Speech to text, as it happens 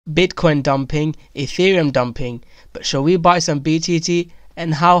Bitcoin dumping, Ethereum dumping, but shall we buy some BTT?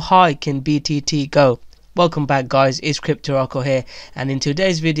 And how high can BTT go? Welcome back guys, it's Rocko here, and in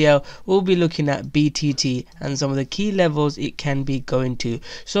today's video we'll be looking at BTT and some of the key levels it can be going to.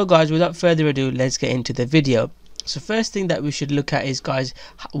 So guys, without further ado, let's get into the video. So first thing that we should look at is, guys,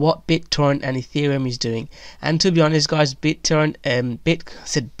 what BitTorrent and Ethereum is doing. And to be honest guys, BitTorrent,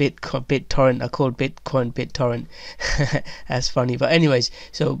 BitTorrent, I called Bitcoin BitTorrent. That's funny, but anyways,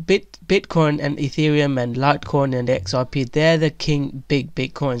 so Bitcoin and Ethereum and Litecoin and XRP, they're the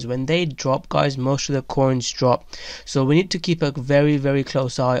big coins. When they drop, guys, most of the coins drop. So we need to keep a very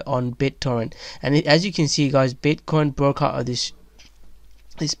close eye on BitTorrent. And as you can see guys, Bitcoin broke out of this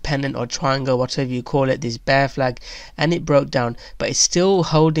pennant or triangle, whatever you call it, this bear flag, and it broke down, but it's still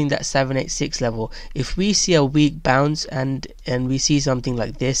holding that 786 level. If we see a weak bounce and we see something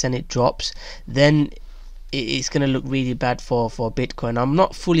like this and it drops, then it's going to look really bad for Bitcoin. I'm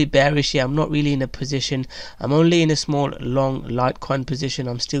not fully bearish here. I'm not really in a position. I'm only in a small long Litecoin position.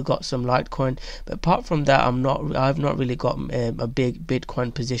 I'm still got some Litecoin, but apart from that, I've not really got a big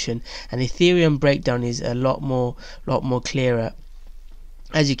Bitcoin position. And Ethereum breakdown is a lot more clearer.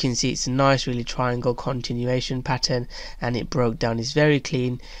 As you can see, it's a nice really triangle continuation pattern, and it broke down. It's very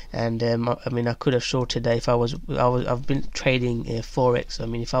clean, and I mean, I could have shorted that if I've been trading forex. I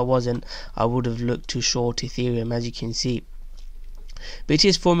mean, if I wasn't, I would have looked to short Ethereum, as you can see. But it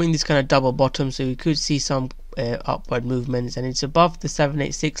is forming this kind of double bottom, so we could see some upward movements, and it's above the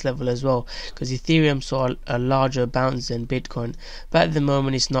 786 level as well, because Ethereum saw a larger bounce than Bitcoin. But at the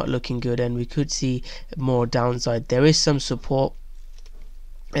moment, it's not looking good, and we could see more downside. There is some support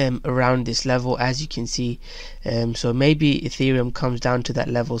around this level, as you can see, so maybe Ethereum comes down to that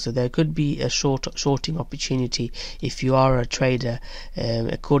level, so there could be a shorting opportunity if you are a trader.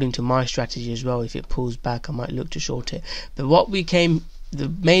 According to my strategy as well, if it pulls back, I might look to short it. But the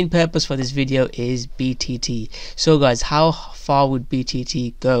main purpose for this video is BTT. So guys, how far would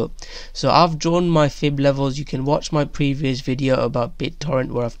BTT go? So I've drawn my fib levels. You can watch my previous video about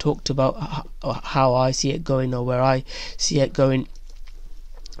BitTorrent where I've talked about how I see it going, or where I see it going.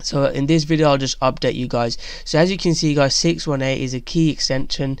 So in this video I'll just update you guys. So as you can see guys, 618 is a key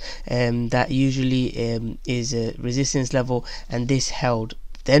extension that usually is a resistance level, and this held.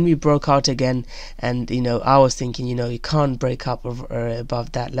 Then we broke out again, and I was thinking, you can't break up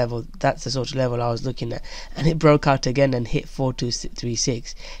above that level. That's the sort of level I was looking at, and it broke out again and hit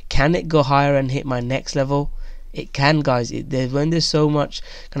 4236. Can it go higher and hit my next level? It can, guys. When there's so much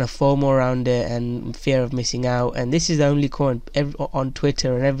kind of FOMO around it and fear of missing out, and this is the only coin on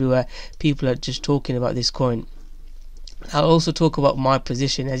Twitter and everywhere, people are just talking about this coin. I'll also talk about my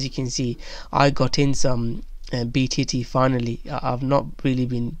position. As you can see, I got in some BTT finally. I've not really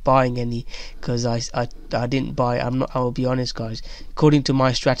been buying any because I didn't buy. I will be honest guys, according to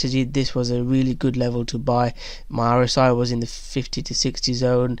my strategy, this was a really good level to buy. My RSI was in the 50 to 60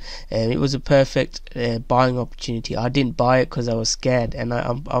 zone, and it was a perfect buying opportunity. I didn't buy it because I was scared, and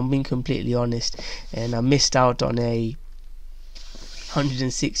I'm being completely honest, and I missed out on a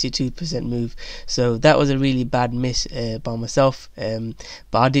 162% move, so that was a really bad miss by myself,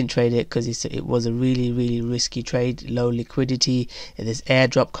 but I didn't trade it because it was a really risky trade, low liquidity. There's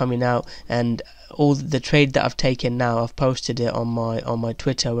airdrop coming out, and all the trade that I've taken now, I've posted it on my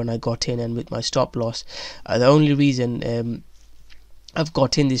Twitter when I got in, and with my stop loss. The only reason I've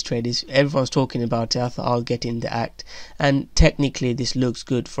got in this trade is everyone's talking about it. I thought I'll get in the act, and technically this looks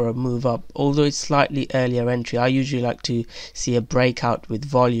good for a move up, although it's slightly earlier entry. I usually like to see a breakout with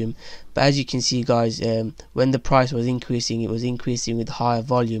volume, but as you can see guys, when the price was increasing, it was increasing with higher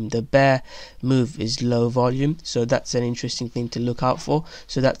volume. The bear move is low volume, so that's an interesting thing to look out for.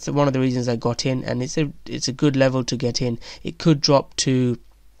 So that's one of the reasons I got in, and it's a good level to get in. It could drop to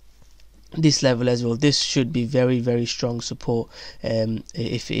this level as well. This should be very strong support.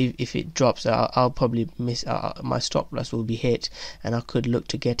 If it drops, I'll probably miss. My stop loss will be hit, and I could look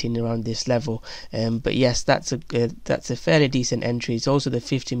to get in around this level. But yes, that's a fairly decent entry. It's also the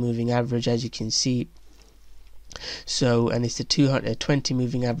 50 moving average, as you can see. So, and it's the 220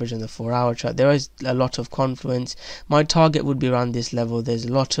 moving average on the 4-hour chart. There is a lot of confluence. My target would be around this level. There's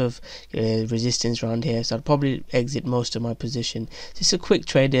a lot of resistance around here, so I'd probably exit most of my position. Just a quick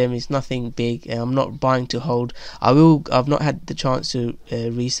trade. It's nothing big. I'm not buying to hold. I've not had the chance to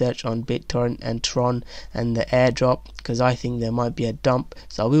research on BitTorrent and TRON and the airdrop, because I think there might be a dump.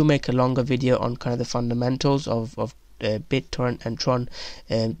 So I will make a longer video on kind of the fundamentals of BitTorrent and TRON,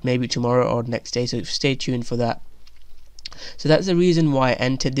 maybe tomorrow or next day, so stay tuned for that. So that's the reason why I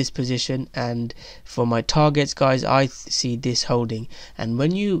entered this position, and for my targets, guys, I see this holding. And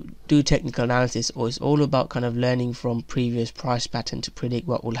when you do technical analysis, or it's all about kind of learning from previous price pattern to predict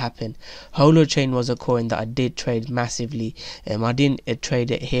what will happen. HOLO chain was a coin that I did trade massively. I didn't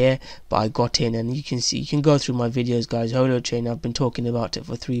trade it here, but I got in, and you can see, you can go through my videos, guys. HOLO chain, I've been talking about it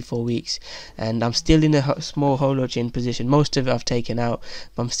for 3-4 weeks, and I'm still in a small HOLO chain position. Most of it I've taken out,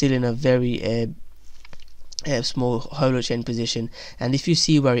 but I'm still in a very small HOLO chain position. And if you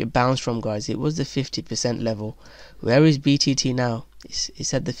see where it bounced from, guys, it was the 50% level. Where is BTT now?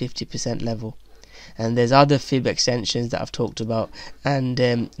 It's at the 50% level. And there's other fib extensions that I've talked about. And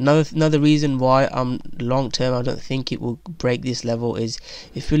another reason why I'm long term, I don't think it will break this level, is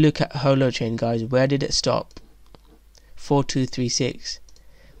if you look at HOLO chain, guys, where did it stop? 4236.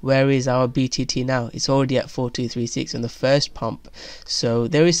 Where is our BTT now? It's already at 4236 on the first pump. So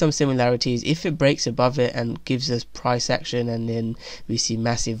there is some similarities. If it breaks above it and gives us price action, and then we see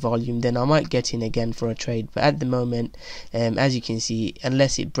massive volume, then I might get in again for a trade. But at the moment, as you can see,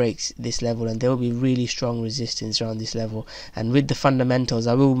 unless it breaks this level, and there will be really strong resistance around this level. And with the fundamentals,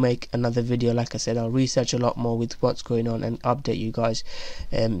 I will make another video. Like I said, I'll research a lot more with what's going on and update you guys.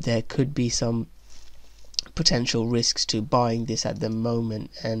 There could be some potential risks to buying this at the moment,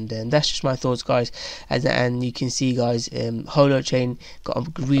 and that's just my thoughts, guys. And you can see, guys, HOLO chain got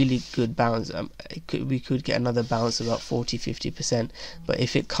a really good bounce. We could get another bounce about 40-50%, but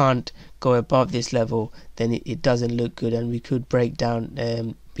if it can't go above this level, then it doesn't look good, and we could break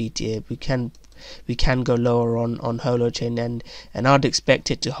down BTA. We can go lower on HOLO chain, and I'd expect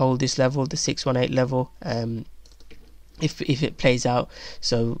it to hold this level, the 618 level, if it plays out.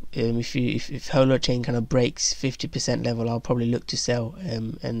 So if HOLO chain kind of breaks 50% level, I'll probably look to sell,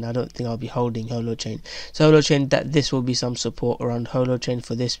 and I don't think I'll be holding HOLO chain. So HOLO chain, that this will be some support around HOLO chain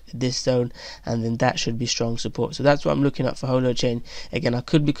for this zone, and then that should be strong support. So that's what I'm looking at for HOLO chain. Again, I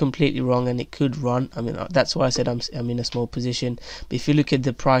could be completely wrong, and it could run. I mean, that's why I said I'm in a small position. But if you look at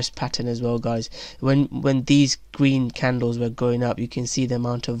the price pattern as well, guys, when these green candles were going up, you can see the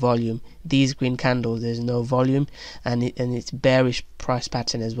amount of volume. These green candles, there's no volume, and it's bearish price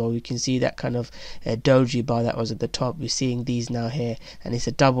pattern as well. We can see that kind of doji bar that was at the top. We're seeing these now here, and it's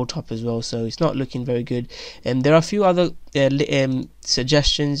a double top as well, so it's not looking very good. There are a few other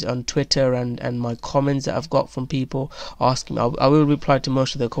suggestions on Twitter and my comments that I've got from people asking me. I will reply to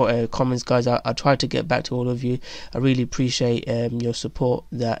most of the comments, guys. I try to get back to all of you. I really appreciate your support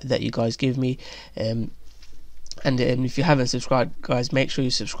that you guys give me. And if you haven't subscribed, guys, make sure you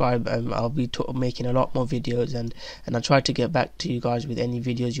subscribe. I'll be making a lot more videos, and I'll try to get back to you guys with any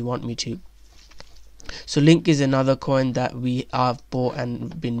videos you want me to. So Link is another coin that we have bought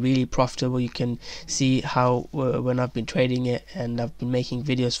and been really profitable. You can see how when I've been trading it, and I've been making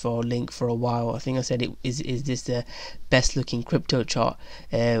videos for Link for a while. I think I said is this the best looking crypto chart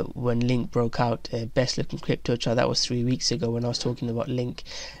when Link broke out. Best looking crypto chart, that was 3 weeks ago when I was talking about Link.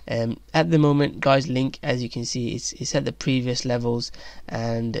 At the moment, guys, Link, as you can see, it's at the previous levels,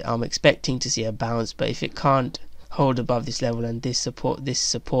 and I'm expecting to see a bounce. But if it can't hold above this level, and this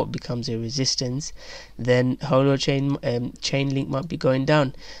support becomes a resistance, then HOLO chain Link might be going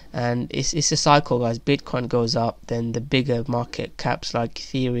down. And it's a cycle, guys. Bitcoin goes up, then the bigger market caps like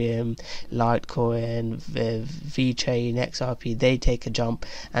Ethereum, Litecoin, VeChain, XRP, they take a jump,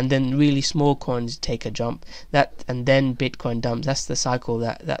 and then really small coins take a jump, and then Bitcoin dumps. That's the cycle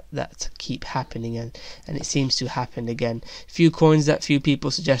that keep happening, and it seems to happen again. Few coins that few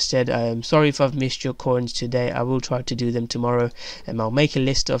people suggested. Sorry if I've missed your coins today. I will try to do them tomorrow, and I'll make a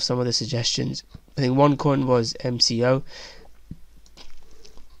list of some of the suggestions. I think one coin was MCO.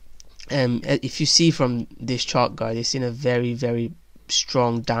 If you see from this chart, guys, it's in a very, very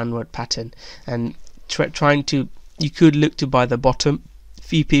strong downward pattern, and you could look to buy the bottom.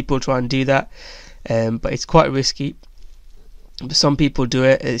 Few people try and do that, but it's quite risky. But some people do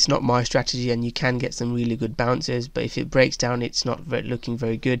it. It's not my strategy, and you can get some really good bounces, but if it breaks down, it's not looking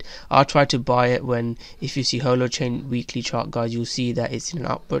very good. I'll try to buy it if you see HOLO chain weekly chart, guys, you'll see that it's in an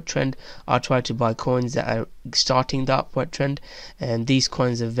upward trend. I'll try to buy coins that are starting the upward trend, and these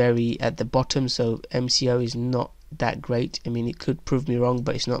coins are very at the bottom, so MCO is not that great. I mean, it could prove me wrong,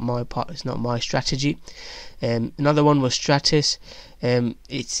 but it's not my part, it's not my strategy. Another one was Stratus.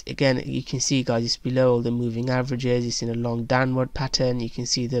 It's again, you can see guys, it's below all the moving averages. It's in a long downward pattern. You can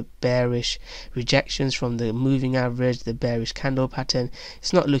see the bearish rejections from the moving average, the bearish candle pattern.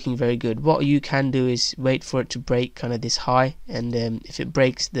 It's not looking very good. What you can do is wait for it to break kind of this high, and if it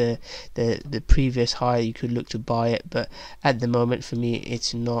breaks the previous high, you could look to buy it. But at the moment, for me,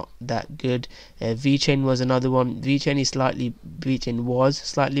 it's not that good. V-chain was another one. V-chain was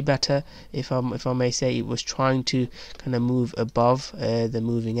slightly better, if I may say. It was trying to kind of move above the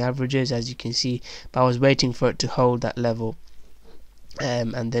moving averages, as you can see, but I was waiting for it to hold that level.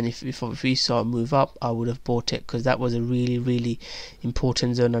 And then if we saw it move up, I would have bought it, because that was a really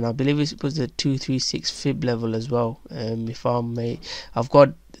important zone, and I believe it was the 236 fib level as well. If I may, I've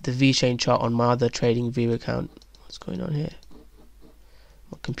got the V-chain chart on my other trading view account. What's going on here?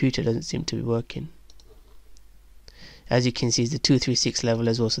 My computer doesn't seem to be working. As you can see, it's the 236 level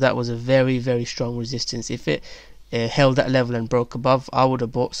as well, so that was a very strong resistance. If it held that level and broke above, I would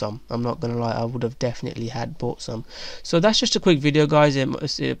have bought some. I'm not gonna lie, I would have definitely had bought some. So that's just a quick video, guys.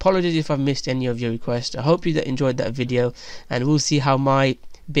 Apologies if I've missed any of your requests. I hope you enjoyed that video, and we'll see how my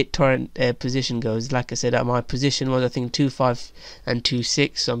BitTorrent position goes. Like I said, my position was, I think, 2.5 and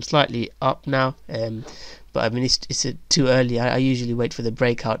 2.6, so I'm slightly up now. But I mean, it's too early. I usually wait for the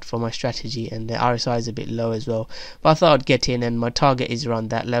breakout for my strategy, and the RSI is a bit low as well. But I thought I'd get in, and my target is around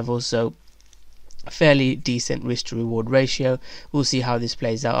that level, so fairly decent risk to reward ratio. We'll see how this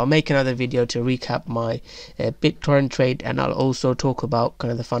plays out. I'll make another video to recap my BitTorrent trade, and I'll also talk about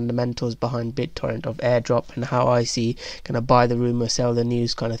kind of the fundamentals behind BitTorrent of airdrop, and how I see kind of buy the rumor, sell the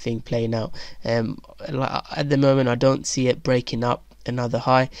news kind of thing playing out. At the moment, I don't see it breaking up another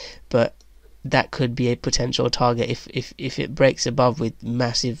high, but that could be a potential target. If it breaks above with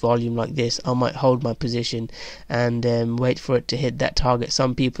massive volume like this, I might hold my position and wait for it to hit that target.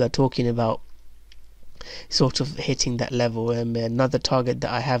 Some people are talking about sort of hitting that level. Another target that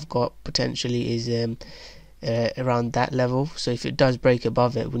I have got potentially is around that level, so if it does break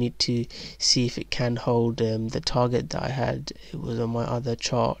above it, we need to see if it can hold the target that I had. It was on my other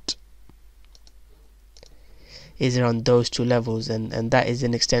chart, is around those two levels, and that is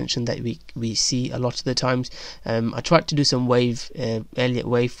an extension that we see a lot of the times. I tried to do some wave, Elliott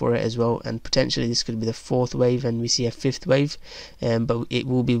wave for it as well, and potentially this could be the fourth wave, and we see a fifth wave, but it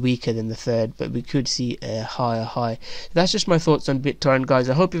will be weaker than the third, but we could see a higher high. That's just my thoughts on BitTorrent, guys.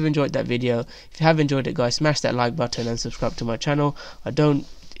 I hope you've enjoyed that video. If you have enjoyed it, guys, smash that like button and subscribe to my channel. I don't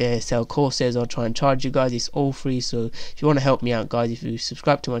sell courses or try and charge you guys. It's all free, so if you want to help me out, guys, if you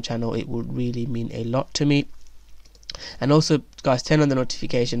subscribe to my channel, it would really mean a lot to me. And also, guys, turn on the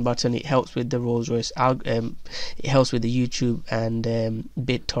notification button. It helps with the Rolls-Royce it helps with the YouTube and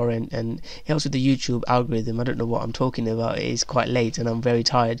BitTorrent, and it helps with the YouTube algorithm. I don't know what I'm talking about. It is quite late and I'm very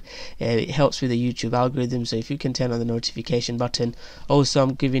tired. It helps with the YouTube algorithm, so if you can turn on the notification button. Also,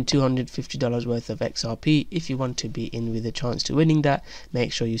 I'm giving $250 worth of XRP. If you want to be in with a chance to winning that,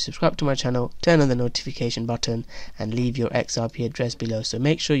 make sure you subscribe to my channel, turn on the notification button, and leave your XRP address below. So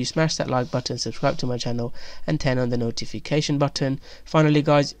make sure you smash that like button, subscribe to my channel, and turn on the notification button. Finally,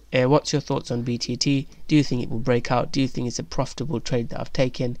 guys, what's your thoughts on BTT? Do you think it will break out? Do you think it's a profitable trade that I've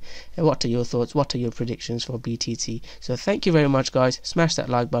taken? What are your thoughts? What are your predictions for BTT? So thank you very much, guys. Smash that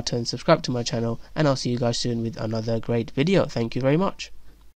like button, subscribe to my channel, and I'll see you guys soon with another great video. Thank you very much.